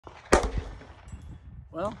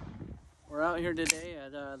Well, we're out here today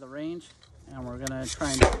at the range, and we're gonna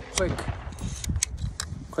try and do a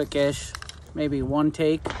quick-ish, maybe one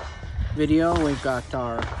take video. We've got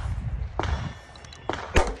our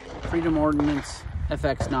Freedom Ordnance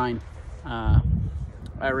FX 9. I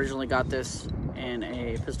originally got this in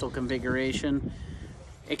a pistol configuration.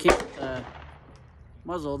 It came with a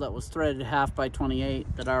muzzle that was threaded 1/2 x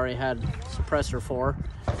 28 that I already had suppressor for.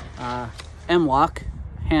 Mlok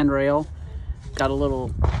handrail. Got a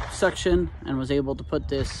little section and was able to put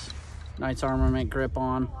this Knights Armament grip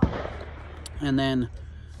on, and then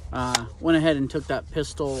went ahead and took that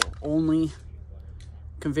pistol only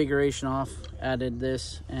configuration off, added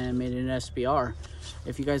this and made it an SBR.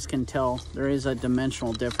 If you guys can tell, there is a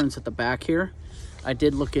dimensional difference at the back here. I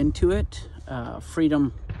did look into it.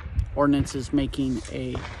 Freedom Ordnance is making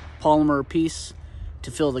a polymer piece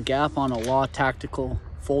to fill the gap on a Law tactical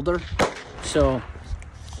folder, so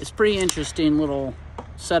it's pretty interesting little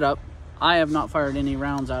setup. I have not fired any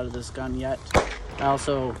rounds out of this gun yet. I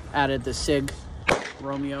also added the Sig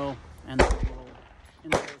Romeo and the little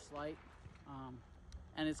inverse light,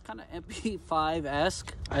 and it's kind of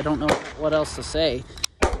MP5-esque. I don't know what else to say.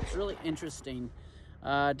 It's really interesting.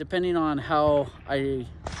 Depending on how I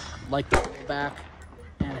like the back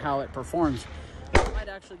and how it performs, I might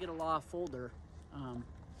actually get a Law folder.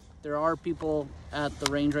 There are people at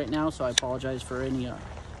the range right now, so I apologize for any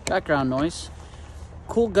background noise.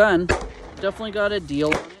 Cool gun, definitely got a deal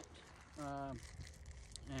on it,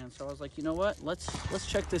 and so I was like, you know what, let's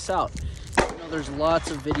check this out. You know, there's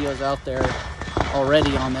lots of videos out there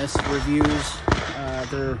already on this, reviews.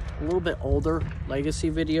 They're a little bit older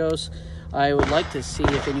legacy videos. I would like to see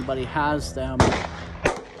if anybody has them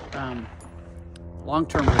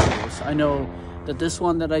long-term reviews. I know that this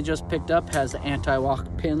one that I just picked up has the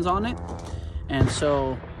anti-walk pins on it, and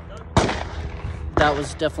so that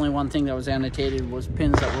was definitely one thing that was annotated, was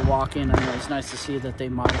pins that were walking, and it was nice to see that they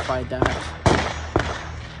modified that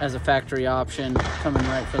as a factory option coming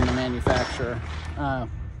right from the manufacturer.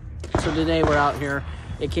 So today we're out here.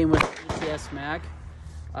 It came with ATS mag.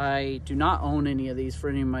 I do not own any of these for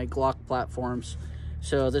any of my Glock platforms,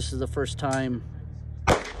 so this is the first time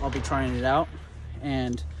I'll be trying it out,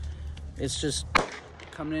 and it's just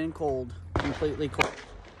coming in cold, completely cold.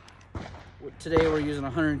 Today we're using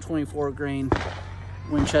 124 grain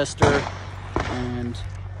Winchester and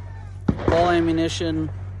ball ammunition,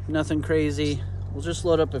 nothing crazy. We'll just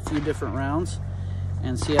load up a few different rounds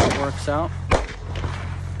and see how it works out,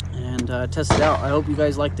 and test it out. I hope you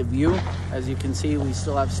guys like the view. As you can see, we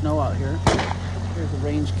still have snow out here. Here's the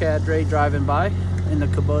range cadre driving by in the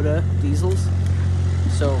Kubota diesels.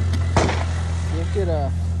 So we'll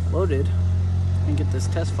get loaded and get this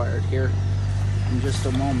test fired here in just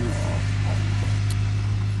a moment.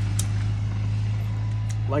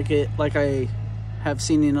 Like I have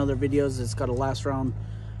seen in other videos, it's got a last round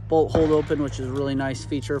bolt hold open, which is a really nice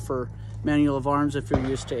feature for manual of arms if you're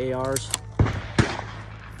used to ARs.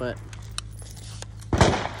 But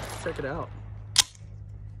check it out.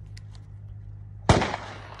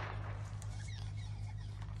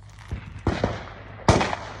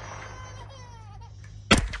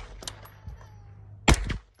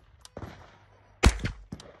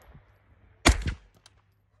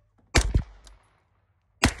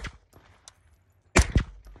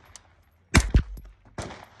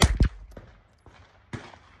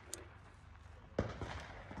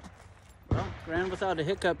 Ran without a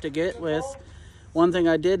hiccup to get with. One thing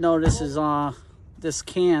I did notice is this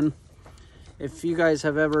can, if you guys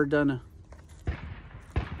have ever done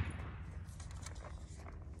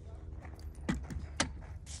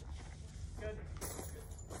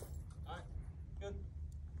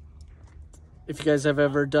if you guys have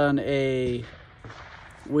ever done a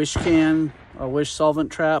wish can, a wish solvent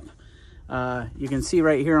trap, you can see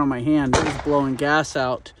right here on my hand, it's blowing gas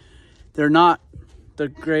out. They're not the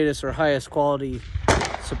greatest or highest quality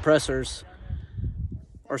suppressors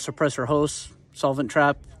or suppressor hosts, solvent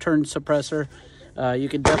trap turned suppressor. You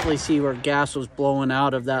can definitely see where gas was blowing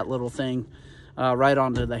out of that little thing right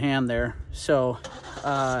onto the hand there. So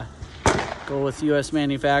go with US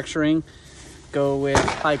manufacturing, go with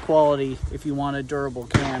high quality if you want a durable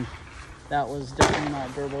can. That was definitely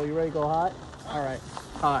not durable. You ready to go hot? All right,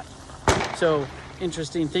 hot. So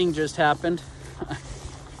interesting thing just happened.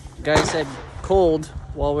 Guy said cold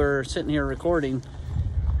while we were sitting here recording,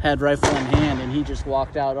 had rifle in hand, and he just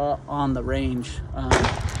walked out on the range.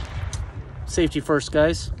 Safety first,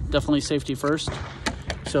 guys, definitely safety first.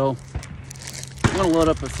 So I'm gonna load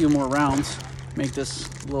up a few more rounds, make this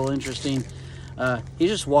a little interesting. He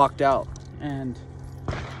just walked out, and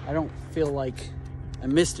I don't feel like I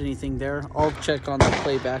missed anything there. I'll check on the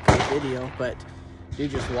playback of the video, but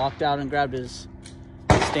Dude just walked out and grabbed his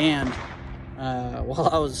stand while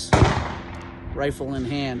I was rifle in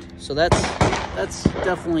hand. So that's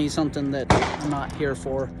definitely something that I'm not here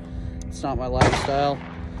for. It's not my lifestyle.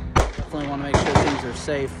 Definitely want to make sure things are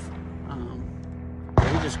safe.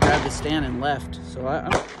 He just grabbed his stand and left. So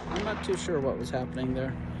I'm not too sure what was happening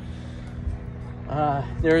there.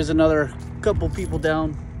 There is another couple people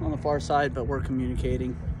down on the far side, but we're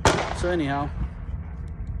communicating. So anyhow,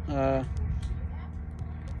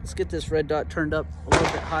 let's get this red dot turned up a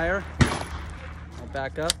little bit higher. I'll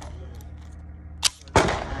back up.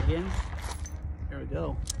 Again. There we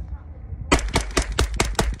go.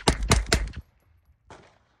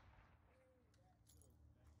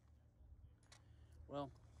 Well,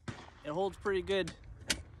 it holds pretty good.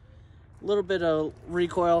 A little bit of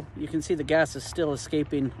recoil. You can see the gas is still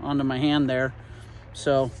escaping onto my hand there.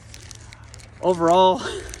 So overall,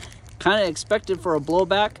 kind of expected for a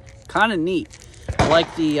blowback. Kind of neat. I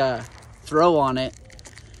like the throw on it,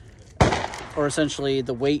 or essentially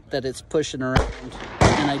the weight that it's pushing around.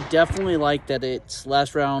 And I definitely like that it's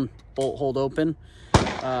last round bolt hold open.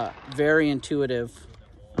 Very intuitive.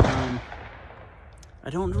 I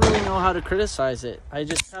don't really know how to criticize it. I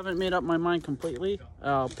just haven't made up my mind completely.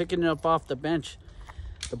 Picking it up off the bench,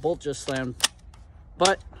 the bolt just slammed.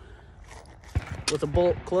 But with the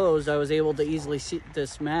bolt closed, I was able to easily see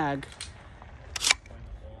this mag.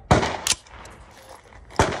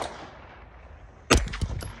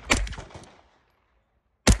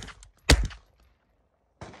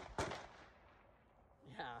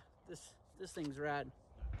 Yeah, this thing's rad.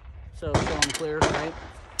 So I'm clear, right?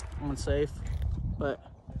 On safe. But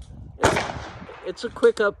it's a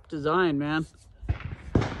quick up design, man.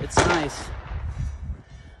 It's nice.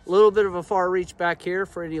 A little bit of a far reach back here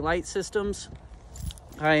for any light systems.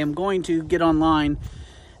 I am going to get online,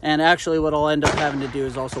 and actually what I'll end up having to do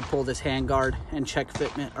is also pull this handguard and check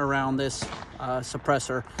fitment around this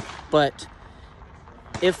suppressor. But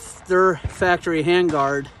if their factory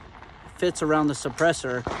handguard fits around the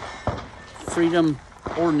suppressor, Freedom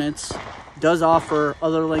Ordnance does offer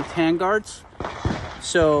other length handguards.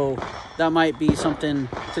 So that might be something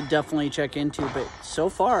to definitely check into. But so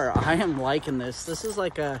far, I am liking this. This is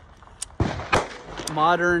like a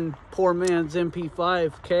modern poor man's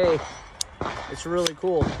MP5K. It's really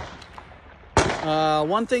cool.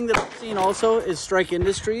 One thing that I've seen also is Strike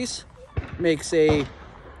Industries makes a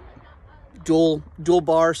dual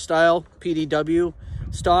bar style PDW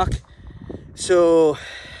stock. So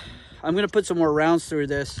I'm going to put some more rounds through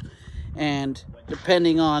this, and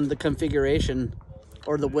depending on the configuration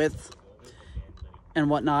or the width and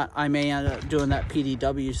whatnot, I may end up doing that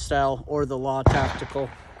PDW style or the Law Tactical.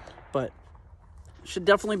 But should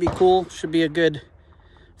definitely be cool. Should be a good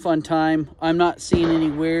fun time. I'm not seeing any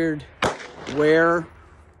weird wear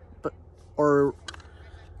or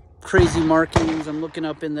crazy markings. I'm looking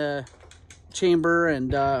up in the chamber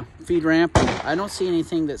and feed ramp, and I don't see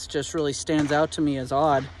anything that's just really stands out to me as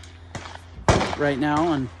odd right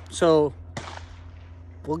now. And so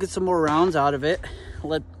we'll get some more rounds out of it.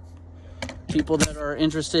 Let people that are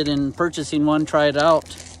interested in purchasing one try it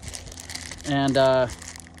out, and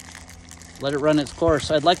let it run its course.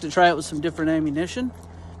 I'd like to try it with some different ammunition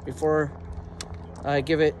before I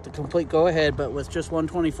give it the complete go-ahead, but with just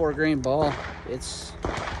 124 grain ball, it's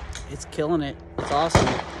killing it. It's awesome.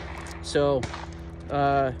 So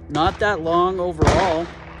not that long overall,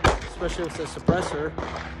 especially with the suppressor.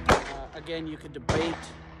 Again, you could debate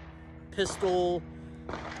pistol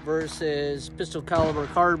versus pistol caliber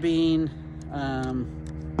carbine,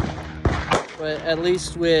 but at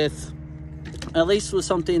least with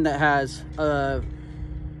something that has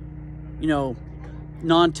you know,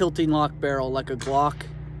 non-tilting lock barrel like a Glock.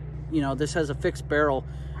 You know, this has a fixed barrel.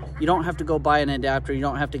 You don't have to go buy an adapter. You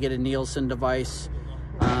don't have to get a Nielsen device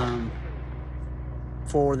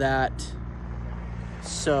for that.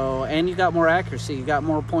 So, and you got more accuracy. You got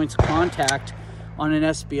more points of contact on an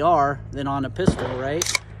SBR than on a pistol, right?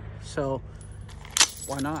 So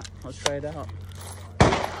why not? Let's try it out.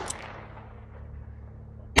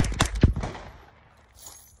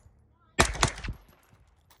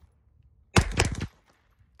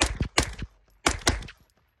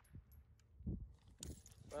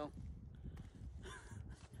 Well,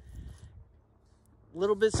 a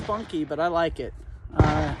little bit spunky, but I like it.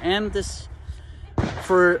 And this,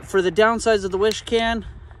 for the downsides of the wish can,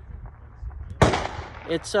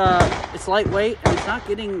 it's lightweight and it's not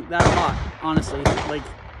getting that hot, honestly. Like,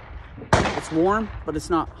 it's warm, but it's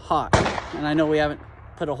not hot. And I know we haven't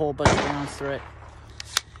put a whole bunch of rounds through it.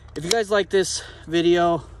 If you guys like this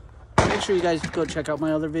video, make sure you guys go check out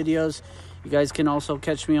my other videos. You guys can also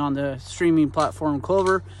catch me on the streaming platform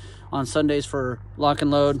Clover, on Sundays for lock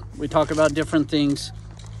and load. We talk about different things.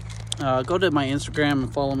 Go to my Instagram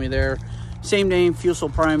and follow me there. Same name, Fusel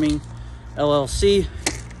Priming LLC.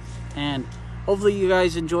 And hopefully you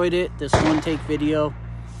guys enjoyed it, this one take video.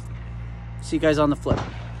 See you guys on the flip.